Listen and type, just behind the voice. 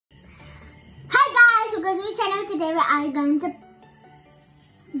to go to the channel. Today we are going to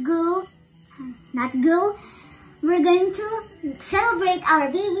we're going to celebrate our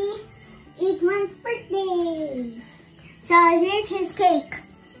baby 8-month birthday. So here's his cake.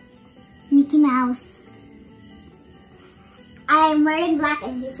 Mickey Mouse. I'm wearing black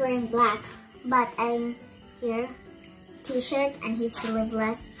and he's wearing black. But I'm here, t-shirt, and he's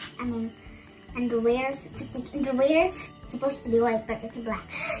sleeveless. Underwears. Underwears. Supposed to be white, but it's black.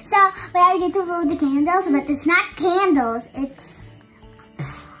 So we are going to blow the candles, but it's not candles. It's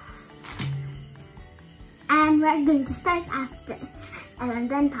and we're going to start after, and I'm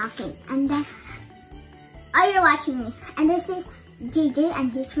done talking. And then, are you watching me? And this is JJ,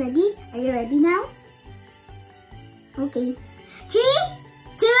 and he's ready. Are you ready now? Okay. 3,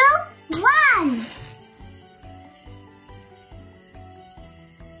 2, 1.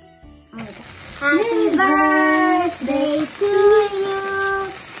 Happy birthday to you.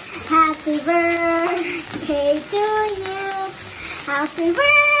 Happy birthday to you. Happy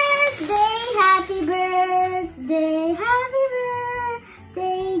birthday, happy birthday, happy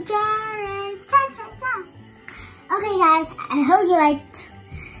birthday, Jarreyn. Cha cha cha. Okay guys, I hope you liked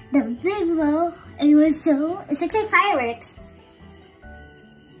the video. It's looks like fireworks.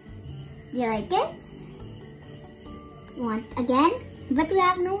 Do you like it? Want again? But we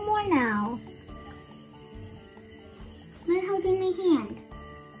have no more now. I'm holding my hand.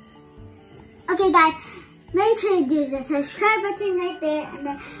 Okay guys, make sure you do the subscribe button right there, and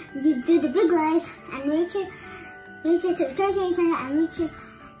then you do the big like, and make sure subscribe to my channel, and make sure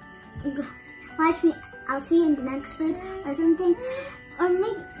watch me. I'll see you in the next vid or something, or maybe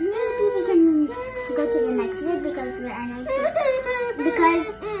we can go to the next vid because we are not really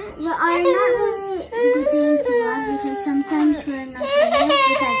doing too long, because sometimes we're not doing it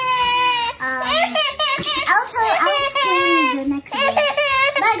because I'll explain the next video.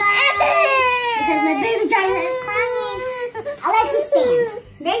 Bye guys! Because my baby Jarreyn is crying. I like to stand.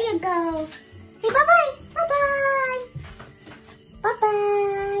 There you go.